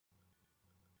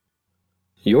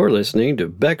You're listening to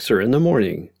Bexer in the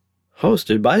Morning,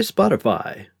 hosted by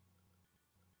Spotify.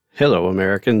 Hello,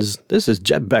 Americans. This is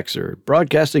Jet Bexer,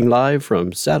 broadcasting live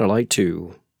from Satellite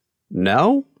 2.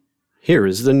 Now, here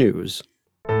is the news.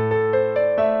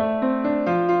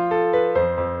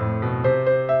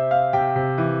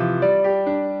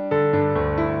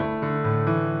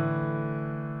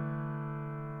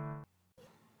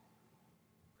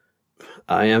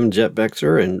 I am Jet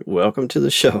Bexer, and welcome to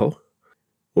the show.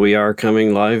 We are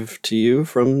coming live to you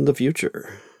from the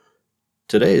future.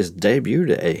 Today is debut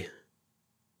day.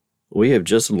 We have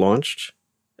just launched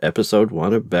episode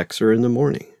 1 of Bexer in the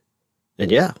Morning.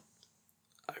 And yeah,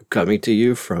 I'm coming to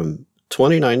you from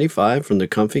 2095 from the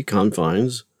comfy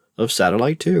confines of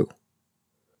Satellite 2.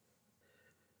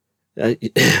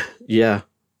 Yeah,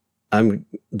 I'm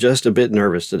just a bit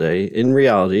nervous today. In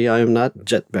reality, I am not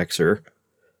Jet Bexer,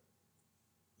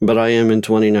 but I am in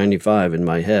 2095 in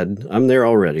my head. I'm there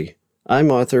already. I'm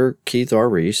author Keith R.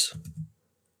 Reese,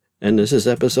 and this is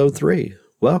episode 3.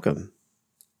 Welcome.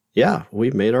 Yeah,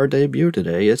 we've made our debut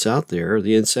today. It's out there.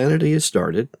 The insanity has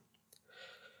started.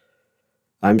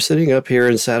 I'm sitting up here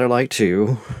in Satellite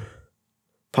 2.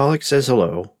 Pollock says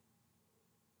hello.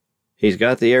 He's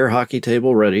got the air hockey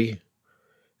table ready.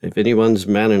 If anyone's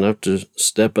man enough to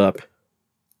step up.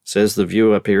 Says the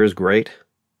view up here is great.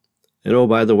 And oh,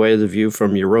 by the way, the view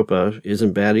from Europa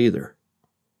isn't bad either.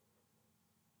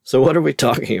 So what are we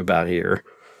talking about here?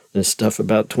 This stuff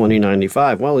about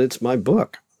 2095. Well, it's my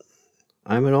book.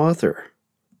 I'm an author.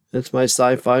 It's my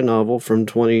sci-fi novel from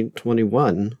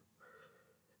 2021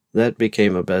 that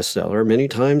became a bestseller many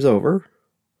times over.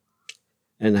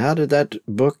 And how did that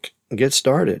book get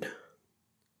started?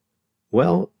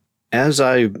 Well, as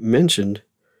I mentioned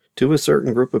to a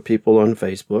certain group of people on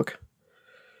Facebook,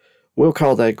 we'll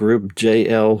call that group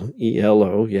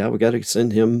JLELO. Yeah, we got to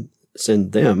send them a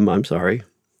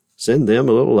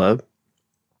little love.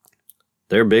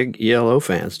 They're big ELO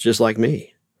fans, just like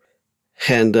me.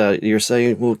 And you're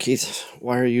saying, well, Keith,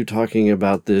 why are you talking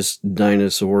about this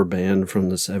dinosaur band from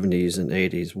the 70s and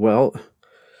 80s? Well,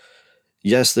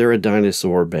 yes, they're a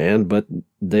dinosaur band, but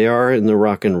they are in the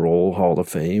Rock and Roll Hall of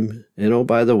Fame. And oh,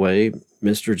 by the way,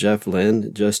 Mr. Jeff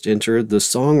Lynne just entered the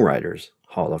Songwriters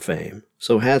Hall of Fame.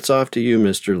 So hats off to you,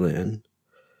 Mr. Lynne.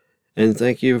 And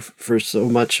thank you for so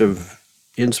much of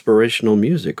inspirational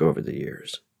music over the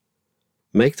years.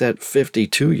 Make that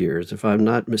 52 years, if I'm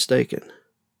not mistaken.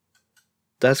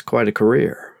 That's quite a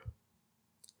career.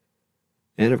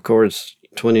 And of course,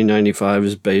 2095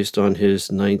 is based on his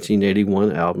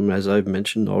 1981 album, as I've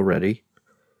mentioned already,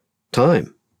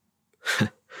 Time.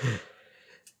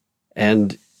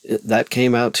 And that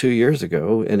came out 2 years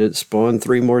ago, and it spawned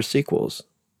 3 more sequels.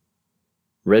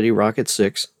 Ready Rocket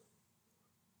 6,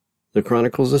 The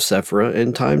Chronicles of Sephira,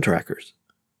 and Time Trackers.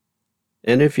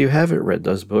 And if you haven't read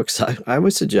those books, I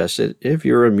would suggest it. If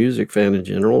you're a music fan in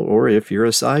general, or if you're a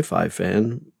sci-fi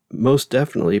fan, most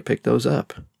definitely pick those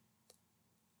up.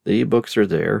 The ebooks are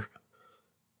there,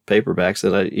 paperbacks,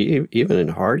 and even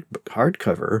in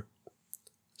hardcover.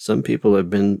 Some people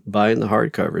have been buying the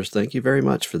hardcovers. Thank you very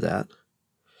much for that.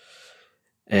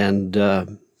 And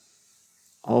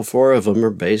all 4 of them are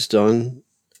based on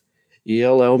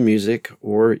ELO music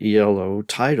or ELO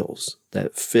titles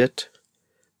that fit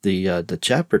the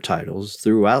chapter titles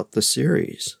throughout the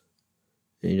series.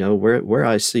 You know, where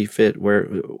I see fit,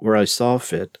 where I saw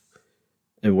fit,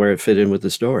 and where it fit in with the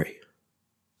story.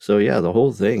 So yeah, the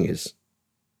whole thing is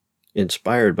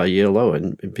inspired by ELO,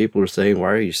 and people are saying,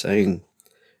 why are you saying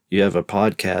you have a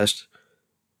podcast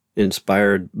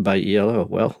inspired by ELO?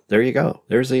 Well, there you go.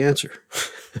 There's the answer.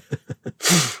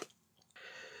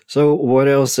 So what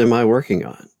else am I working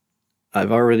on?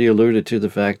 I've already alluded to the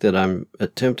fact that I'm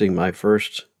attempting my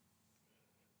first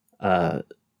shot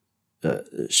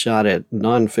at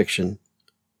nonfiction,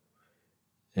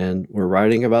 and we're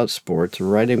writing about sports, we're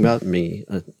writing about me,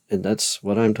 and that's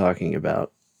what I'm talking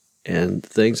about, and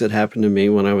things that happened to me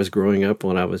when I was growing up,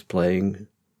 when I was playing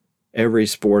every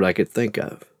sport I could think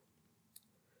of.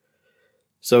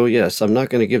 So yes, I'm not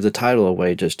going to give the title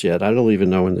away just yet. I don't even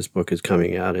know when this book is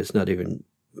coming out. It's not even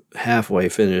halfway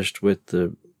finished with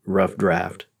the rough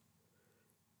draft.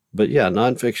 But yeah,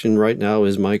 nonfiction right now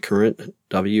is my current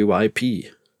WIP.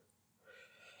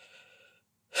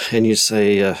 And you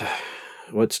say,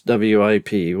 what's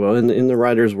WIP? Well, in the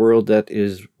writer's world, that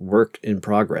is work in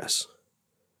progress.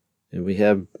 And we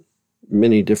have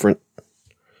many different,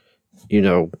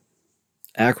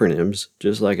 acronyms,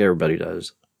 just like everybody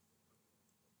does.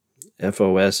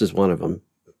 FOS is one of them.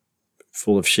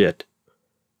 Full of shit.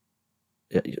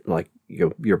 Like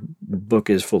your book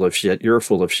is full of shit. You're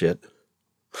full of shit.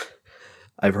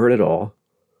 I've heard it all.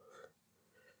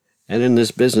 And in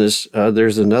this business,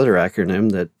 there's another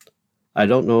acronym that I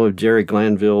don't know if Jerry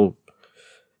Glanville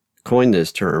coined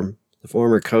this term. The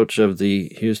former coach of the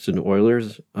Houston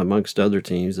Oilers, amongst other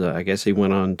teams, I guess he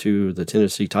went on to the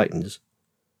Tennessee Titans.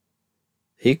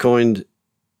 He coined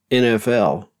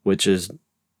NFL, which is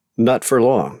not for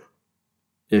long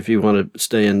if you want to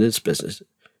stay in this business.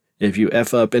 If you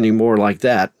F up any more like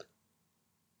that,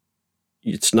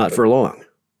 it's not for long.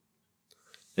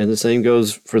 And the same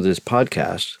goes for this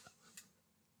podcast.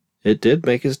 It did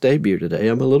make its debut today.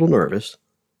 I'm a little nervous.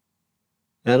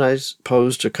 And I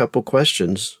posed a couple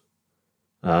questions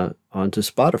onto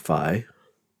Spotify.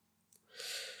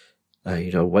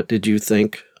 What did you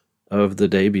think of the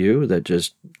debut that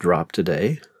just dropped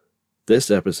today?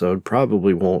 This episode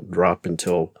probably won't drop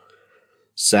until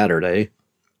Saturday.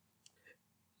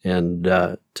 And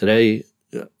today's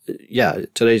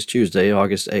Tuesday,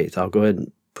 August 8th. I'll go ahead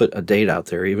and put a date out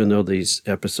there, even though these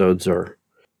episodes are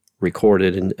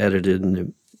recorded and edited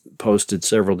and posted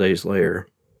several days later.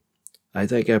 I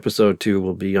think episode 2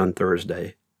 will be on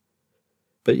Thursday.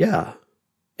 But yeah,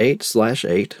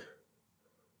 8/8.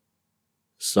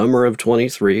 Summer of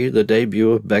 23, the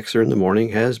debut of Bexer in the Morning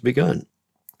has begun.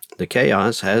 The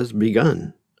chaos has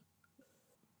begun.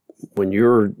 When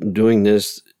you're doing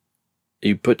this,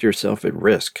 you put yourself at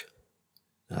risk.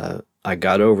 I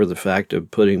got over the fact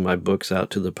of putting my books out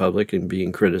to the public and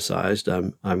being criticized.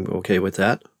 I'm okay with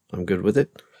that. I'm good with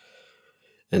it.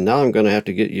 And now I'm going to have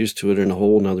to get used to it in a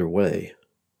whole nother way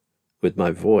with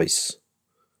my voice.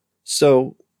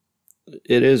 So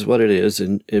it is what it is.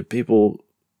 And if people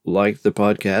like the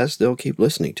podcast, they'll keep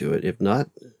listening to it. If not,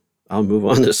 I'll move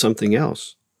on to something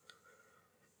else.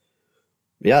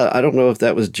 Yeah, I don't know if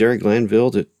that was Jerry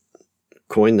Glanville that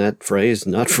coined that phrase,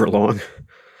 not for long.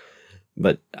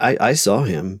 But I saw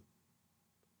him,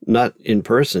 not in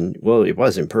person. Well, it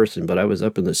was in person, but I was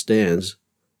up in the stands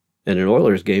at an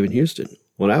Oilers game in Houston.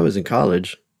 When I was in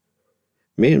college,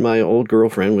 me and my old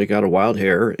girlfriend, we got a wild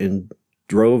hair and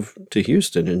drove to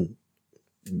Houston. And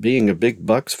being a big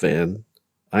Bucks fan,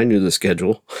 I knew the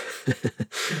schedule.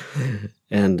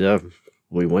 And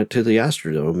we went to the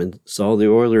Astrodome and saw the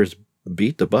Oilers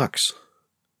beat the Bucks.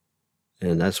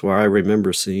 And that's where I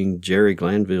remember seeing Jerry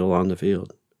Glanville on the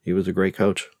field. He was a great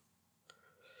coach.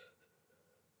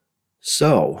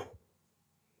 So,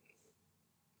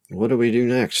 what do we do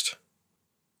next?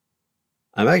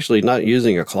 I'm actually not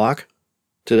using a clock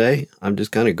today. I'm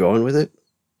just kind of going with it,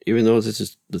 even though this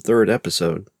is the 3rd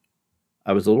episode.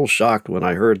 I was a little shocked when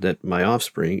I heard that my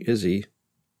offspring, Izzy,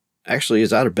 actually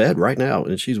is out of bed right now,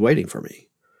 and she's waiting for me.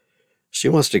 She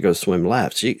wants to go swim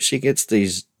laps. She gets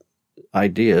these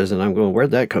ideas, and I'm going,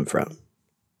 where'd that come from?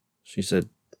 She said,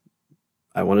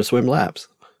 I want to swim laps.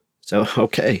 So,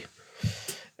 okay.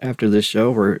 After this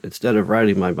show, instead of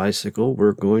riding my bicycle,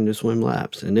 we're going to swim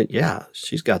laps. And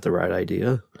she's got the right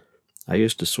idea. I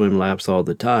used to swim laps all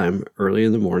the time, early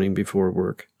in the morning before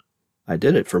work. I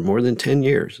did it for more than 10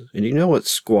 years. And you know what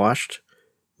squashed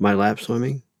my lap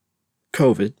swimming?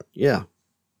 COVID, yeah.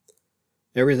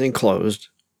 Everything closed.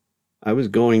 I was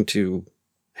going to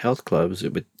health clubs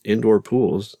with indoor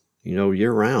pools,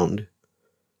 year-round.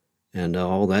 And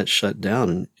all that shut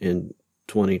down in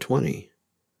 2020.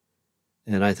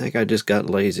 And I think I just got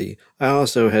lazy. I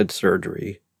also had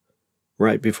surgery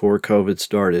right before COVID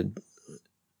started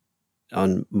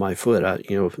on my foot.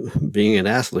 Being an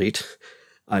athlete,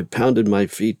 I pounded my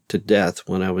feet to death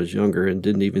when I was younger and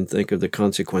didn't even think of the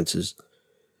consequences.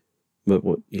 But,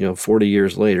 40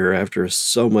 years later, after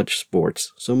so much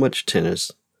sports, so much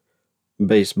tennis,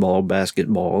 baseball,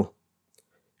 basketball,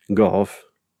 golf,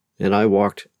 and I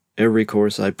walked every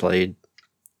course I played.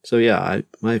 So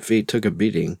my feet took a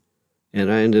beating,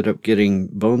 and I ended up getting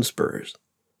bone spurs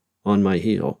on my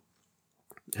heel.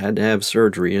 Had to have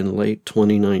surgery in late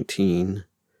 2019,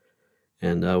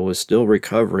 and I was still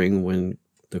recovering when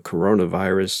the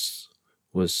coronavirus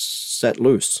was set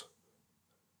loose.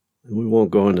 We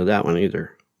won't go into that one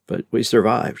either, but we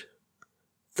survived,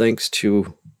 thanks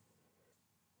to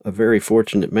a very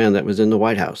fortunate man that was in the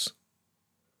White House.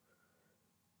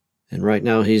 And right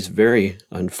now he's very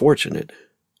unfortunate.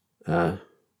 We're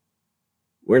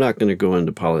not going to go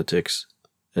into politics,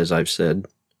 as I've said,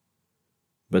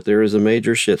 but there is a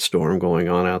major shitstorm going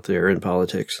on out there in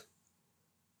politics.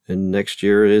 And next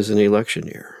year is an election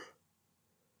year.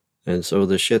 And so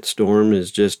the shitstorm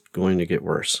is just going to get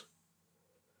worse.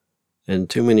 And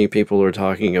too many people are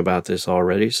talking about this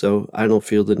already, so I don't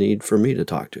feel the need for me to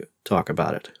talk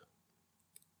about it.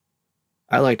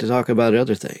 I like to talk about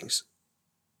other things.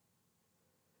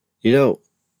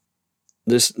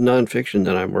 This nonfiction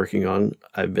that I'm working on,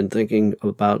 I've been thinking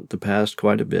about the past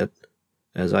quite a bit,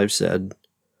 as I've said.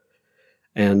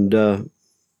 And,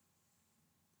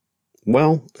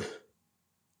 well,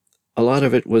 a lot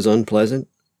of it was unpleasant,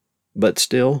 but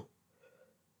still,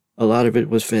 a lot of it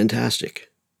was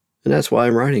fantastic. And that's why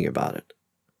I'm writing about it.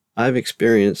 I've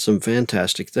experienced some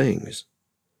fantastic things,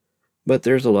 but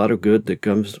there's a lot of good that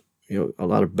comes, a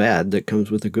lot of bad that comes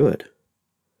with the good.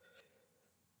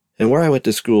 And where I went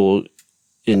to school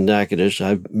in Natchitoches,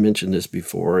 I've mentioned this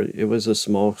before, it was a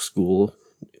small school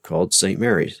called St.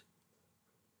 Mary's.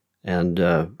 And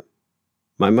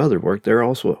my mother worked there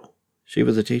also. She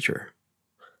was a teacher.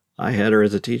 I had her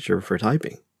as a teacher for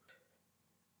typing.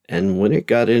 And when it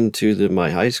got into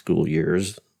my high school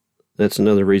years, that's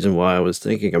another reason why I was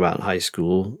thinking about high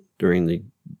school during the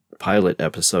pilot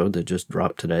episode that just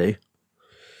dropped today.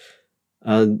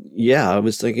 I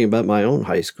was thinking about my own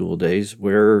high school days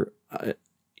where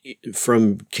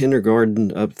from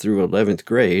kindergarten up through 11th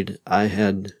grade, I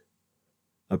had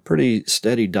a pretty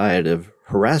steady diet of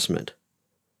harassment.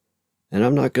 And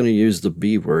I'm not going to use the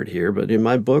B word here, but in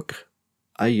my book,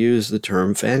 I use the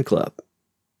term fan club.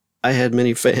 I had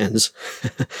many fans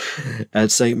at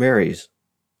St. Mary's,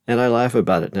 and I laugh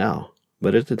about it now.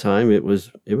 But at the time, it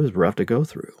was rough to go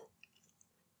through.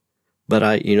 But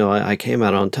I came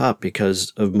out on top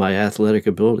because of my athletic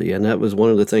ability, and that was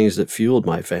one of the things that fueled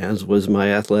my fans was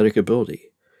my athletic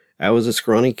ability. I was a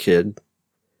scrawny kid,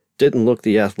 didn't look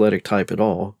the athletic type at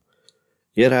all,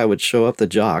 yet I would show up the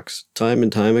jocks time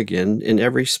and time again in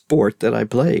every sport that I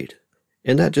played,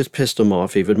 and that just pissed them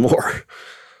off even more.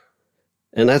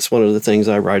 And that's one of the things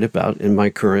I write about in my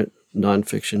current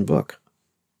nonfiction book.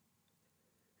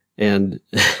 And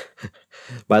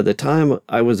by the time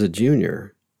I was a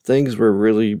junior, things were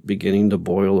really beginning to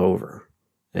boil over.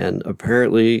 And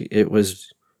apparently it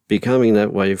was becoming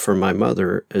that way for my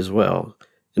mother as well.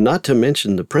 And not to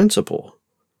mention the principal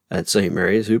at St.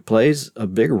 Mary's, who plays a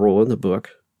big role in the book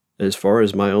as far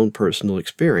as my own personal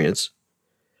experience.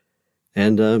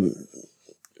 And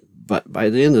but by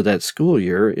the end of that school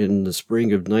year, in the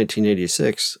spring of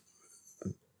 1986,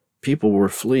 people were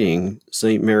fleeing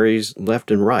St. Mary's left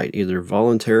and right, either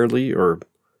voluntarily or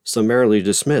summarily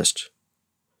dismissed.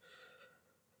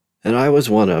 And I was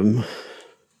one of them.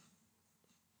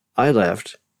 I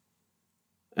left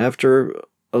after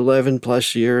 11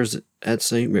 plus years at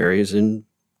St. Mary's and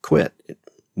quit.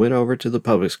 Went over to the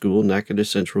public school, Natchitoches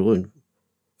Central, and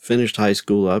finished high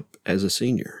school up as a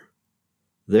senior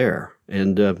there.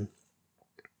 And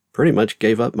pretty much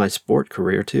gave up my sport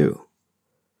career too.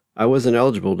 I wasn't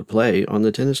eligible to play on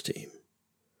the tennis team.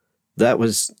 That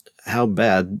was how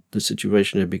bad the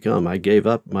situation had become. I gave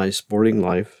up my sporting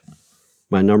life,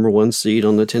 my number one seed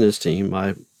on the tennis team,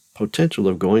 my potential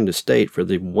of going to state for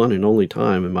the one and only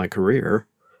time in my career,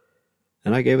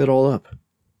 and I gave it all up.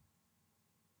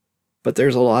 But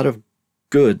there's a lot of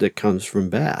good that comes from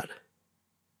bad.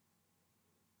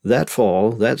 That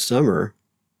fall, that summer,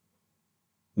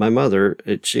 my mother,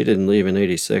 she didn't leave in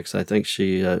 86. I think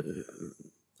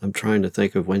I'm trying to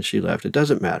think of when she left. It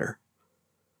doesn't matter.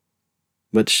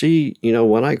 But she,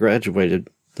 when I graduated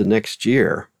the next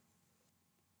year,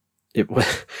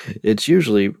 it's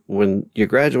usually when you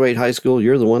graduate high school,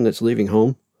 you're the one that's leaving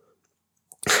home.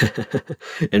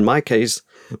 In my case,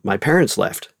 my parents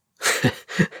left.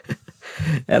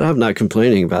 And I'm not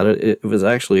complaining about it. It was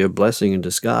actually a blessing in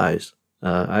disguise.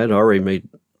 I had already made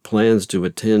plans to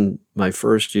attend my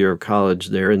first year of college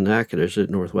there in Natchitoches at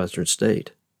Northwestern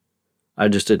State. I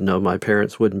just didn't know my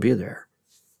parents wouldn't be there.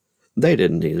 They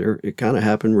didn't either. It kind of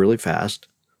happened really fast.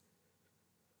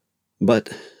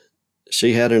 But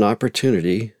she had an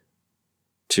opportunity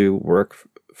to work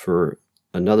for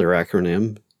another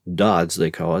acronym, DODS they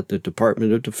call it, the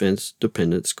Department of Defense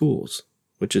Dependent Schools,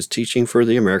 which is teaching for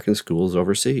the American schools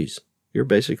overseas. You're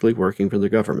basically working for the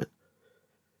government.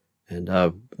 And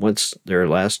once their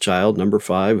last child, number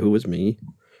 5, who was me,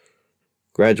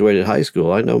 graduated high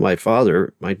school, I know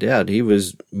my dad, he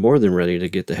was more than ready to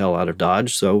get the hell out of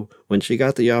Dodge. So when she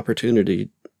got the opportunity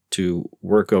to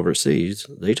work overseas,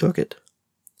 they took it.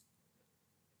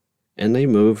 And they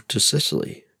moved to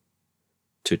Sicily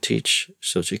to teach,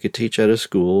 so she could teach at a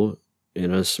school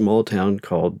in a small town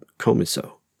called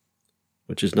Comiso,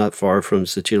 which is not far from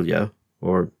Sicilia,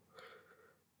 or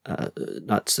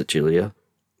not Sicilia,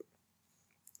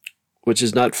 which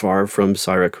is not far from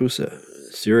Syracuse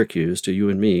to you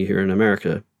and me here in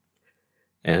America.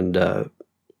 And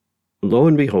lo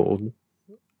and behold,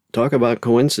 talk about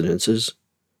coincidences,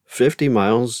 50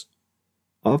 miles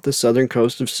off the southern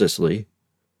coast of Sicily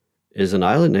is an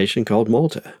island nation called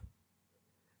Malta.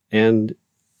 And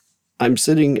I'm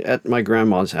sitting at my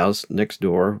grandma's house next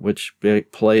door, which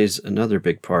plays another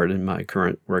big part in my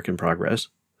current work in progress.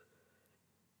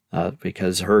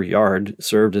 because her yard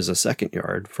served as a second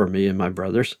yard for me and my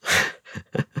brothers,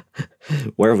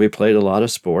 where we played a lot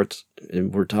of sports.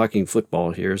 And we're talking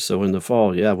football here. So in the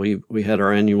fall, yeah, we had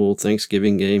our annual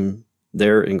Thanksgiving game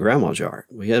there in Grandma's yard.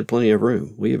 We had plenty of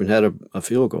room. We even had a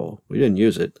field goal. We didn't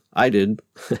use it. I did.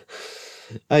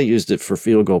 I used it for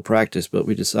field goal practice, but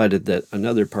we decided that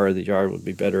another part of the yard would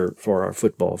be better for our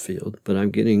football field. But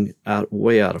I'm getting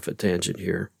way out of a tangent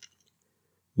here.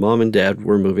 Mom and Dad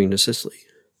were moving to Sicily.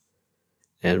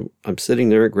 And I'm sitting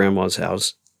there at Grandma's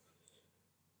house.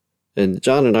 And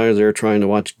John and I are there trying to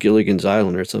watch Gilligan's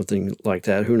Island or something like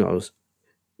that. Who knows?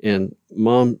 And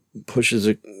Mom pushes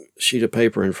a sheet of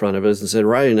paper in front of us and said,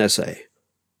 "Write an essay."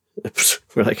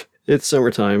 We're like, "It's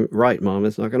summertime." "Right, Mom,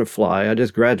 it's not going to fly. I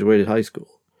just graduated high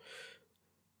school."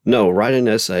 "No, write an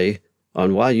essay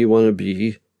on why you want to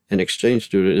be an exchange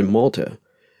student in Malta."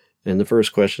 And the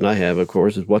first question I have, of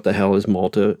course, is what the hell is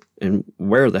Malta and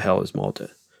where the hell is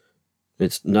Malta?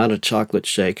 It's not a chocolate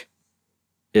shake.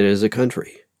 It is a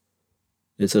country.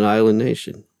 It's an island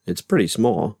nation. It's pretty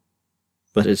small,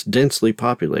 but it's densely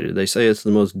populated. They say it's the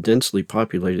most densely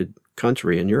populated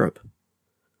country in Europe.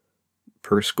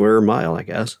 Per square mile, I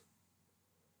guess.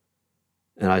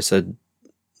 And I said,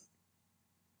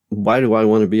 "Why do I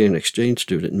want to be an exchange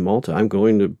student in Malta? I'm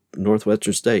going to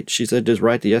Northwestern State." She said, "Just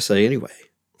write the essay anyway."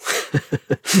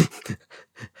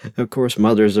 Of course,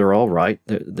 mothers are all right.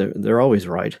 They're always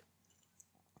right.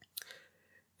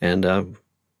 And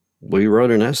we wrote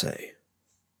an essay.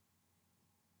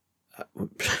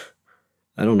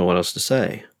 I don't know what else to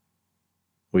say.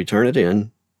 We turned it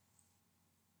in.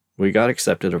 We got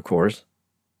accepted, of course.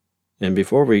 And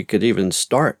before we could even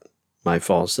start my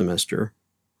fall semester,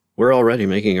 we're already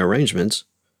making arrangements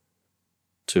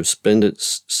to spend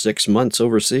 6 months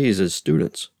overseas as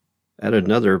students at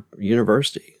another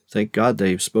university. Thank God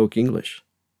they spoke English,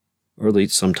 or at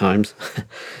least sometimes.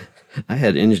 I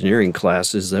had engineering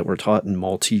classes that were taught in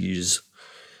Maltese.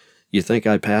 You think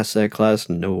I passed that class?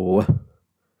 No.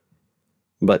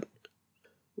 But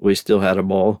we still had a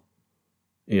ball.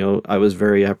 I was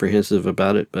very apprehensive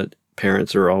about it, but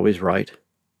parents are always right.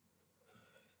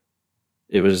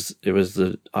 It was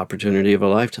the opportunity of a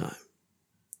lifetime.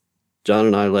 John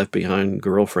and I left behind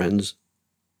girlfriends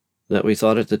that we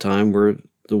thought at the time were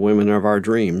the women of our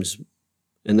dreams,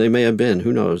 and they may have been,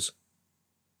 who knows.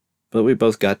 But we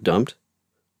both got dumped.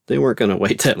 They weren't going to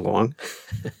wait that long.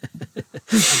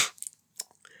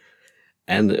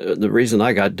 And the reason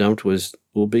I got dumped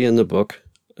will be in the book.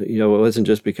 It wasn't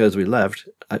just because we left.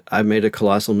 I made a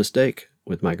colossal mistake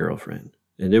with my girlfriend,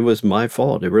 and it was my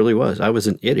fault. It really was. I was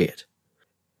an idiot.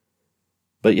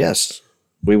 But yes,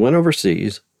 we went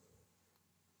overseas.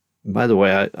 By the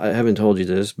way, I haven't told you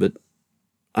this, but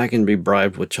I can be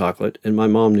bribed with chocolate, and my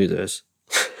mom knew this.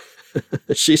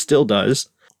 She still does.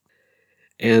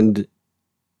 And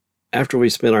after we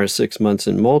spent our 6 months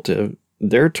in Malta,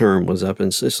 their term was up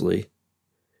in Sicily,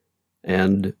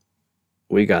 and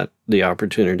we got the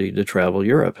opportunity to travel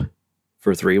Europe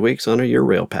for 3 weeks on a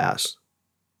Eurail pass.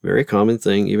 Very common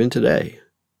thing even today.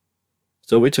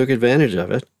 So we took advantage of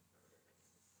it.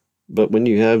 But when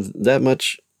you have that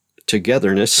much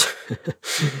togetherness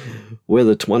with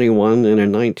a 21 and a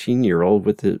 19-year-old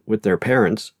with their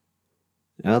parents,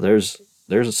 there's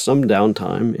some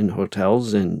downtime in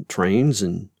hotels and trains,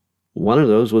 and one of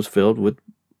those was filled with,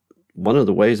 one of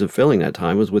the ways of filling that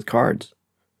time was with cards.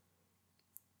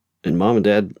 And Mom and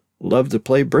Dad loved to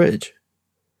play bridge.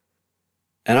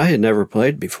 And I had never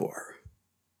played before.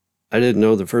 I didn't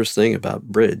know the first thing about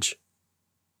bridge.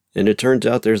 And it turns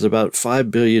out there's about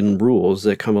 5 billion rules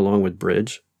that come along with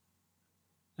bridge.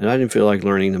 And I didn't feel like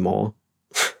learning them all.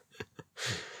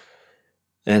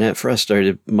 And that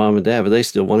frustrated Mom and Dad, but they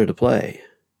still wanted to play.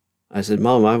 I said,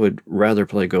 "Mom, I would rather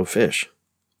play Go Fish."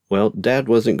 Well, Dad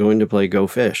wasn't going to play Go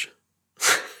Fish.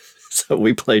 So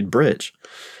we played bridge.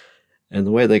 And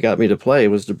the way they got me to play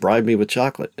was to bribe me with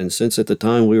chocolate. And since at the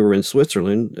time we were in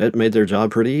Switzerland, it made their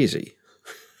job pretty easy.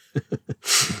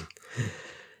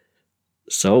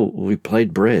 So we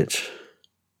played bridge.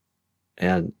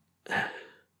 And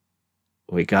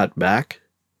we got back.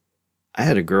 I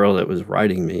had a girl that was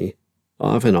writing me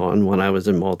off and on when I was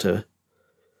in Malta.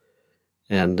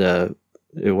 And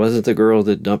it wasn't the girl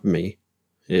that dumped me.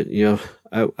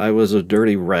 I was a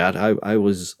dirty rat. I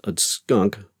was a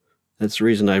skunk. That's the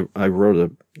reason I wrote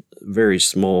a very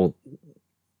small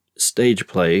stage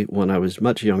play when I was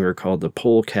much younger called The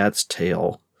Polecat's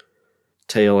Tale.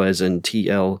 Tale as in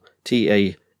Tale.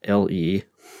 It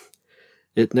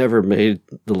never made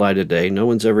the light of day. No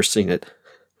one's ever seen it.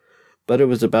 But it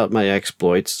was about my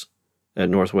exploits at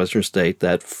Northwestern State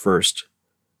that first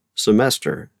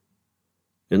semester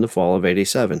in the fall of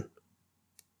 '87.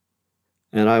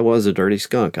 And I was a dirty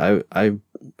skunk. I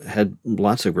had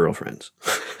lots of girlfriends.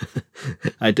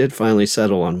 I did finally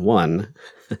settle on one,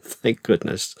 thank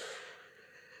goodness.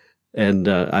 And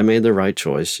I made the right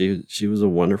choice. She was a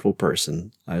wonderful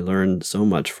person. I learned so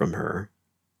much from her.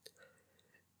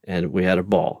 And we had a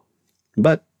ball.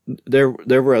 But there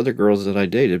were other girls that I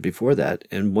dated before that,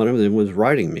 and one of them was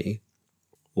writing me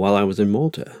while I was in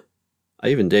Malta. I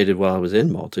even dated while I was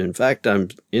in Malta. In fact, I'm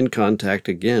in contact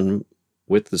again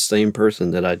with the same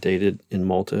person that I dated in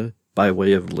Malta by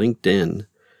way of LinkedIn.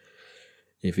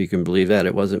 If you can believe that.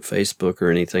 It wasn't Facebook or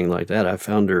anything like that. I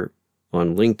found her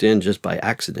on LinkedIn just by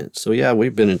accident. So yeah,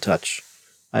 we've been in touch.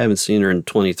 I haven't seen her in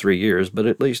 23 years, but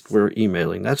at least we're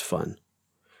emailing. That's fun.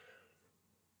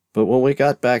 But when we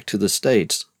got back to the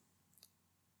States,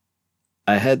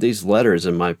 I had these letters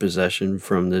in my possession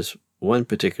from this one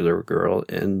particular girl,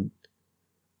 and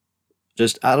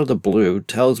just out of the blue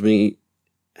tells me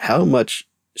how much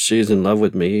she's in love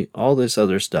with me, all this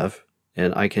other stuff,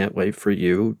 and I can't wait for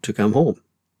you to come home.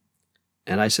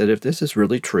 And I said, if this is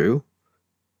really true,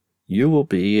 you will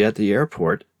be at the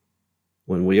airport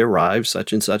when we arrive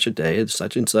such and such a day at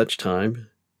such and such time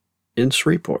in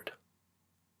Shreveport.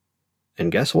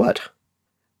 And guess what?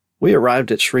 We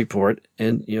arrived at Shreveport,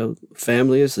 and,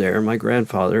 family is there. My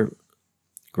grandfather,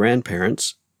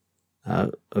 grandparents,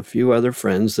 a few other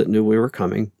friends that knew we were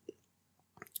coming.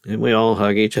 And we all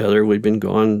hug each other. We'd been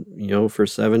gone, for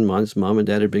 7 months. Mom and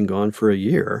Dad had been gone for a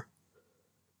year.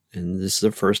 And this is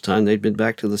the first time they'd been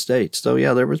back to the States. So,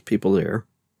 yeah, there was people there.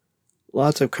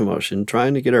 Lots of commotion,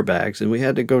 trying to get our bags. And we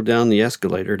had to go down the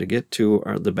escalator to get to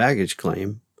the baggage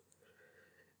claim.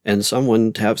 And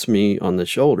someone taps me on the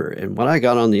shoulder. And when I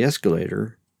got on the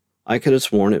escalator, I could have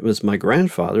sworn it was my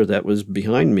grandfather that was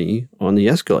behind me on the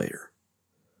escalator.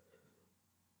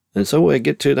 And so when I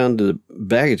get down to the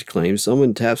baggage claim,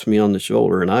 someone taps me on the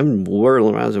shoulder, and I'm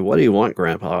whirling around. I said, "What do you want,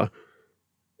 Grandpa?"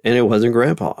 And it wasn't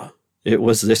Grandpa. It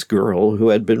was this girl who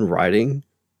had been writing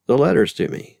the letters to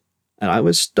me. And I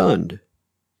was stunned.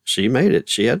 She made it.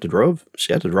 She had to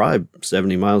drive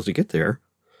 70 miles to get there.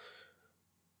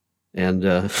 And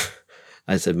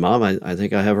I said, "Mom, I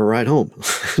think I have a ride home.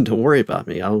 Don't worry about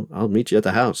me. I'll meet you at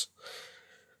the house."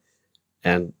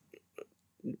 And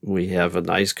we have a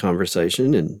nice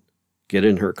conversation and get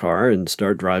in her car and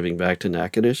start driving back to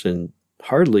Natchitoches. And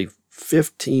hardly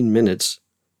 15 minutes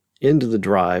into the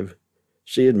drive,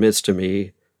 she admits to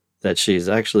me that she's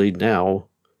actually now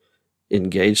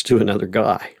engaged to another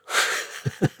guy.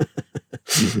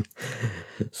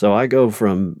 So I go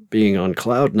from being on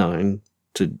cloud nine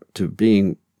to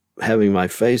having my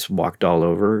face walked all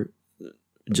over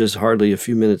just hardly a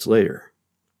few minutes later.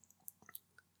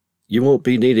 You won't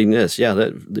be needing this.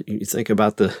 Yeah, you think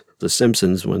about the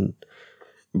Simpsons when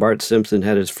Bart Simpson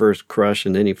had his first crush,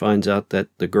 and then he finds out that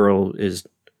the girl is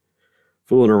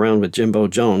fooling around with Jimbo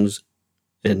Jones,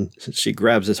 and she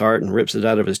grabs his heart and rips it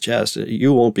out of his chest.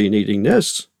 You won't be needing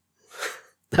this.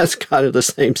 That's kind of the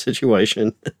same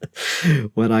situation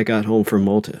when I got home from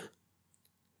Malta.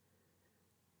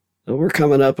 So we're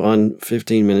coming up on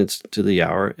 15 minutes to the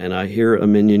hour, and I hear a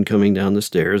minion coming down the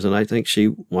stairs, and I think she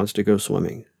wants to go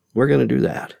swimming. We're going to do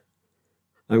that.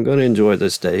 I'm going to enjoy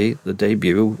this day, the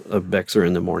debut of Bexar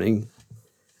in the Morning.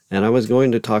 And I was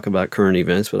going to talk about current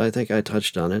events, but I think I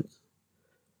touched on it.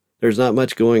 There's not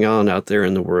much going on out there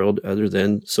in the world other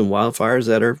than some wildfires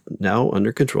that are now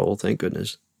under control, thank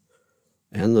goodness,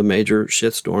 and the major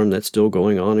shitstorm that's still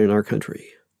going on in our country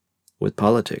with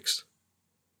politics.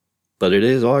 But it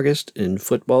is August, and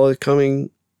football is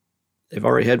coming. They've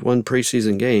already had one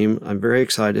preseason game. I'm very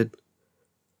excited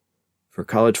for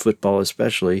college football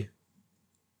especially.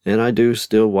 And I do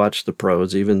still watch the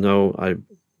pros, even though I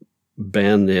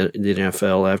banned the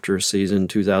NFL after season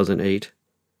 2008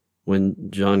 when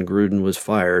John Gruden was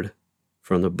fired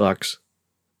from the Bucs.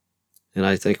 And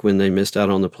I think when they missed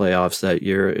out on the playoffs that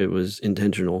year, it was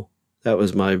intentional. That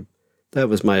was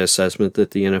my assessment,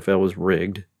 that the NFL was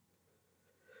rigged.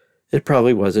 It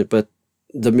probably wasn't, but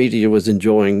the media was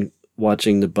enjoying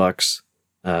watching the Bucs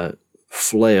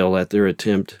flail at their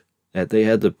attempt. They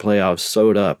had the playoffs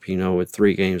sewed up, with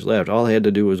 3 games left. All they had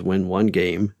to do was win 1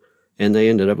 game, and they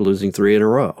ended up losing 3 in a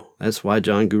row. That's why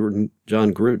John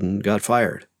Gruden got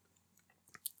fired.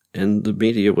 And the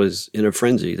media was in a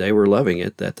frenzy. They were loving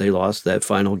it that they lost that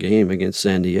final game against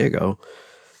San Diego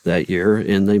that year,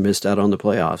 and they missed out on the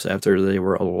playoffs after they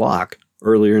were a lock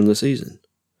earlier in the season.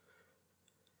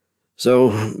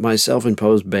 So my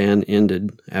self-imposed ban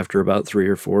ended after about 3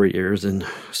 or 4 years, and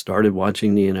started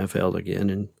watching the NFL again,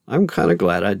 and I'm kind of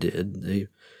glad I did.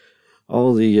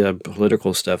 All the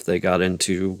political stuff they got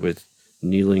into with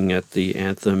kneeling at the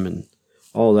anthem and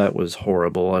all that was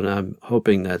horrible, and I'm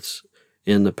hoping that's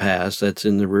in the past. That's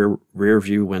in the rear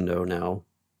view window now.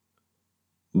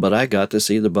 But I got to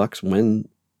see the Bucs win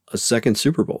a second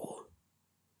Super Bowl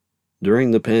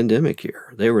during the pandemic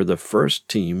year. They were the first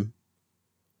team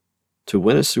to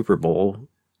win a Super Bowl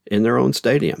in their own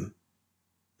stadium.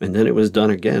 And then it was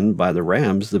done again by the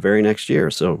Rams the very next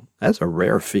year. So that's a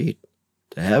rare feat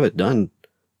to have it done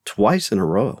twice in a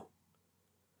row.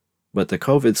 But the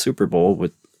COVID Super Bowl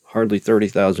with hardly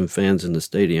 30,000 fans in the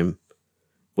stadium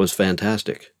was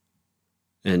fantastic.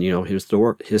 And,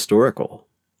 historical.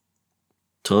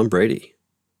 Tom Brady,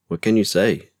 what can you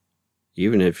say?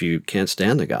 Even if you can't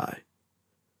stand the guy,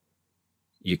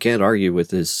 you can't argue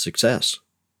with his success.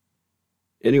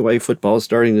 Anyway, football is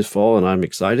starting this fall, and I'm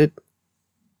excited.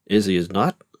 Izzy is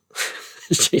not.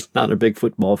 She's not a big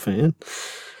football fan.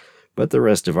 But the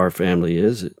rest of our family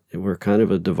is. We're kind of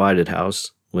a divided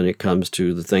house when it comes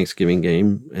to the Thanksgiving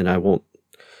game. And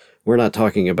we're not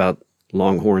talking about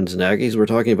Longhorns and Aggies. We're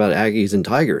talking about Aggies and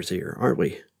Tigers here, aren't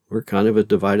we? We're kind of a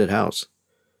divided house.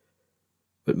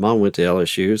 But Mom went to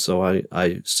LSU, so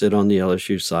I sit on the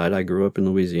LSU side. I grew up in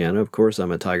Louisiana. Of course,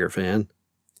 I'm a Tiger fan.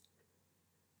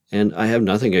 And I have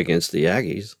nothing against the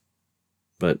Aggies.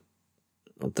 But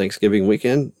on Thanksgiving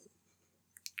weekend,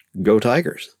 go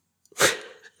Tigers.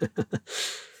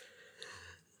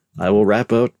 I will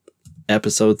wrap up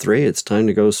episode 3. It's time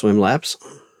to go swim laps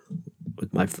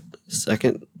with my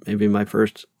second, maybe my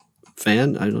first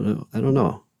fan. I don't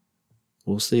know.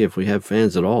 We'll see if we have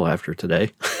fans at all after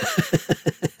today.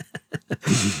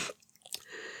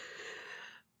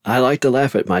 I like to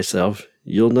laugh at myself.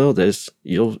 You'll know this.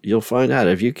 You'll find out.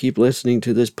 If you keep listening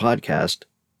to this podcast,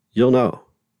 you'll know.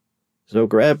 So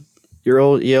grab your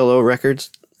old ELO records,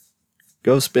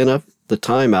 go spin up the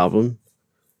Time album,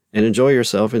 and enjoy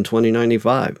yourself in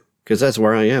 2095. Because that's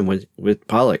where I am with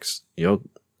Pollux.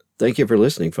 Thank you for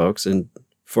listening, folks. And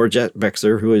for Jet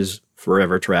Bexer, who is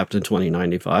forever trapped in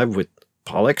 2095 with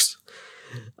Pollux,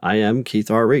 I am Keith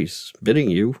R. Reese,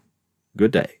 bidding you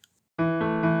good day.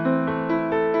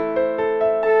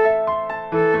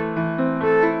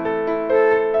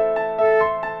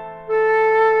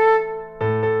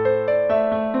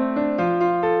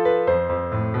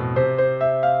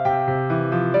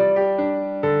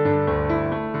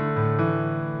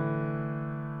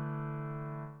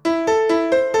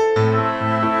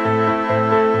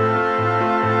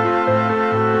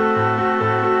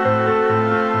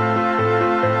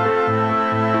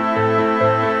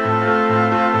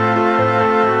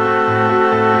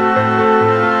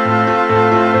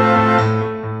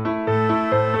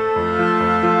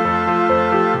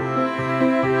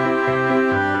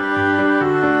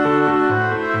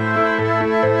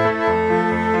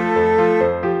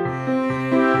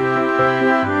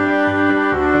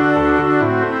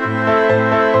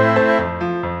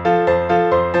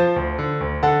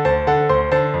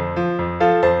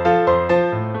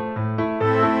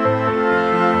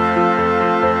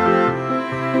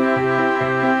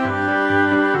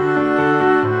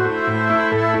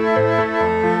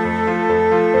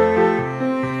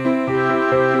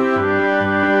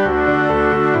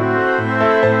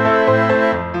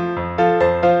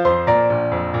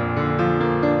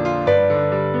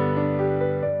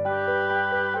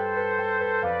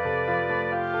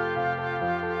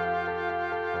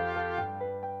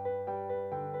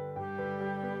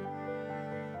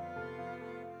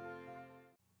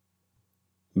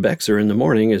 Bexer in the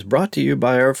Morning is brought to you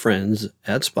by our friends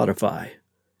at Spotify.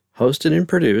 Hosted and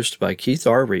produced by Keith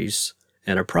R. Reese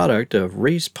and a product of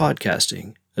Reese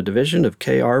Podcasting, a division of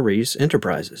K.R. Reese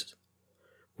Enterprises.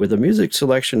 With a music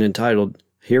selection entitled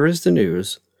Here is the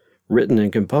News, written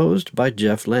and composed by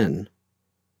Jeff Lynne.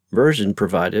 Version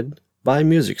provided by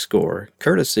Music Score,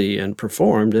 courtesy and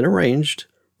performed and arranged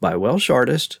by Welsh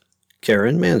artist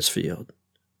Karen Mansfield.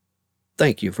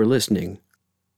 Thank you for listening.